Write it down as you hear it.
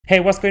Hey,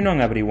 what's going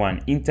on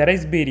everyone? In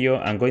today's video,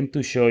 I'm going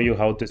to show you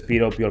how to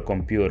speed up your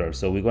computer.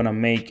 So we're gonna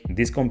make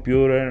this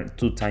computer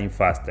 2 times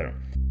faster.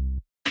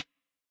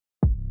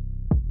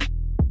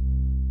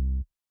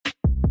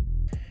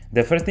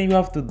 The first thing you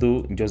have to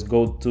do, just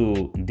go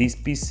to this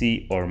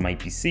PC or my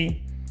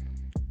PC,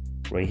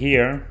 right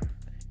here,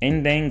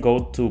 and then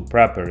go to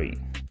Property.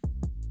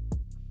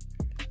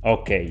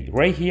 Okay,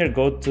 right here,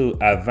 go to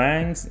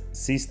Advanced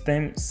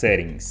System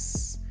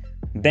Settings.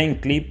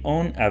 Then click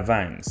on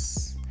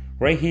Advanced.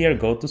 Right here,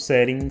 go to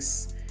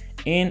Settings,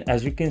 and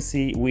as you can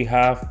see, we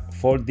have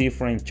 4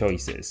 different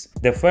choices.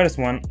 The first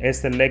one is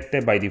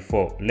selected by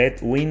default.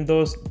 Let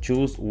Windows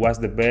choose what's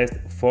the best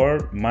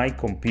for my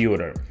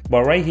computer.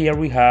 But right here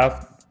we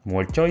have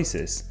more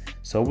choices.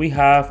 So we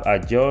have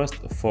Adjust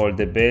for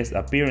the best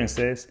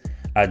appearances,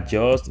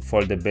 Adjust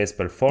for the best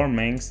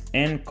performance,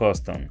 and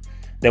Custom.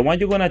 The one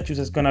you're gonna choose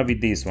is gonna be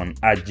this one,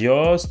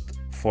 Adjust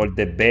for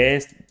the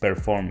best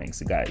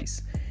performance,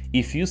 guys.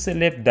 If you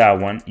select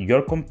that one,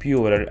 your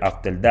computer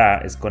after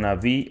that is gonna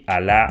be a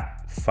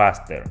lot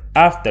faster.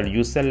 After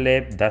you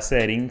select the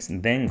settings,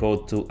 then go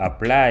to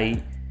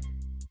Apply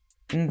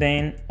and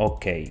then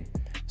OK.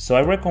 So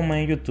I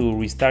recommend you to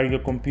restart your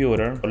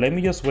computer. Let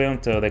me just wait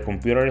until the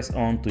computer is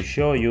on to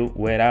show you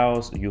what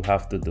else you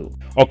have to do.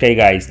 Okay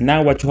guys,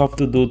 now what you have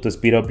to do to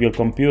speed up your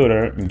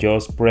computer,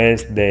 just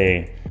press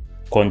the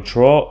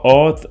Control,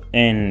 Alt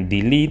and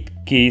Delete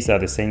keys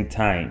at the same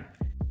time.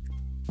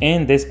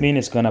 And the screen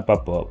is gonna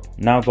pop up.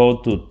 Now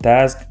go to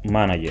Task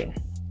Manager.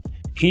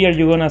 Here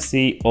you're gonna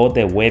see all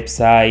the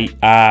website,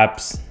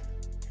 apps,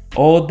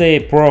 all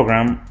the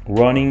program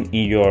running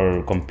in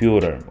your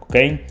computer,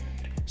 okay?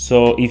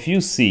 So if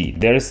you see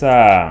there's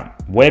a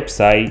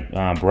website,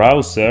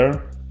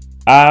 browser,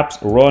 apps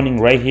running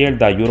right here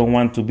that you don't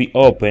want to be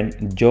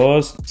open,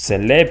 just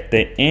select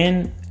the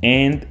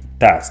End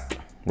Task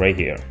right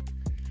here.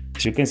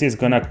 As you can see, it's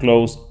gonna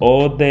close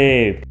all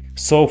the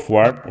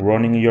software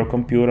running in your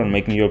computer,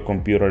 making your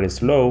computer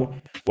slow.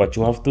 What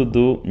you have to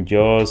do,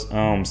 just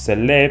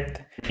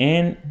select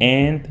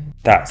End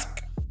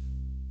Task.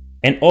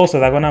 And also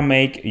that's gonna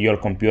make your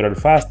computer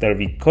faster,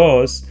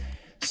 because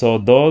so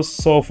those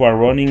software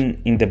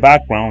running in the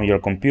background your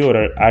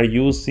computer are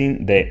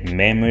using the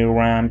memory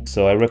RAM.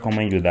 So I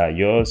recommend you that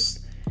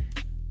just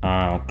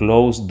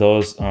close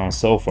those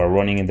software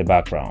running in the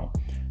background.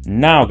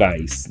 Now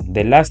guys,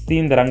 the last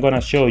thing that I'm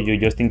gonna show you,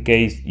 just in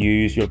case you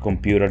use your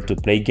computer to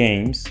play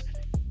games,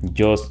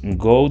 just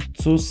go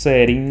to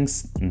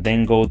Settings,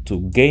 then go to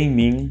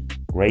Gaming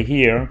right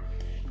here.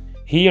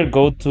 Here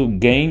go to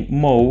Game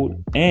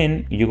Mode,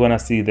 and you're gonna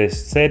see the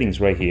settings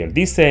right here.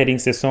 These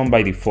settings is on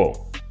by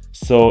default.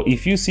 So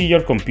if you see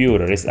your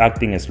computer is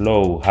acting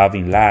slow,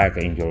 having lag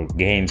in your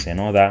games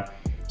and all that,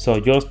 so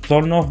just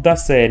turn off the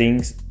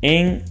settings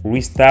and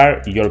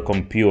restart your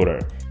computer.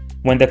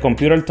 When the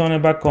computer turns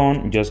it back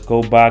on, just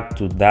go back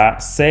to the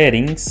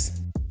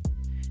settings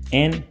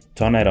and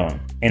turn it on.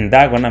 And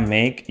that's gonna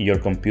make your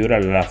computer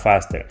a lot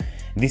faster.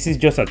 This is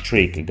just a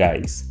trick,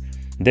 guys.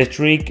 The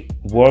trick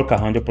works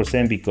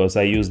 100% because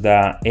I use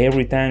that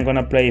every time I'm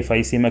gonna play. If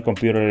I see my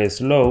computer is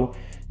slow,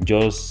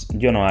 just,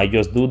 I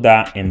just do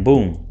that and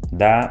boom,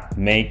 that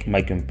make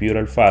my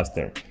computer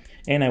faster.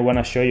 And I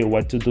wanna show you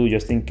what to do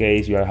just in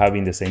case you are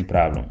having the same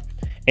problem.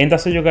 And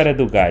that's all you gotta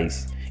do,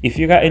 guys. If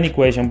you got any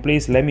question,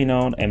 please let me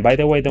know. And by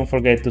the way, don't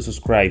forget to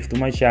subscribe to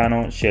my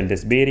channel, share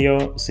this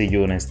video. See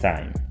you next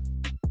time.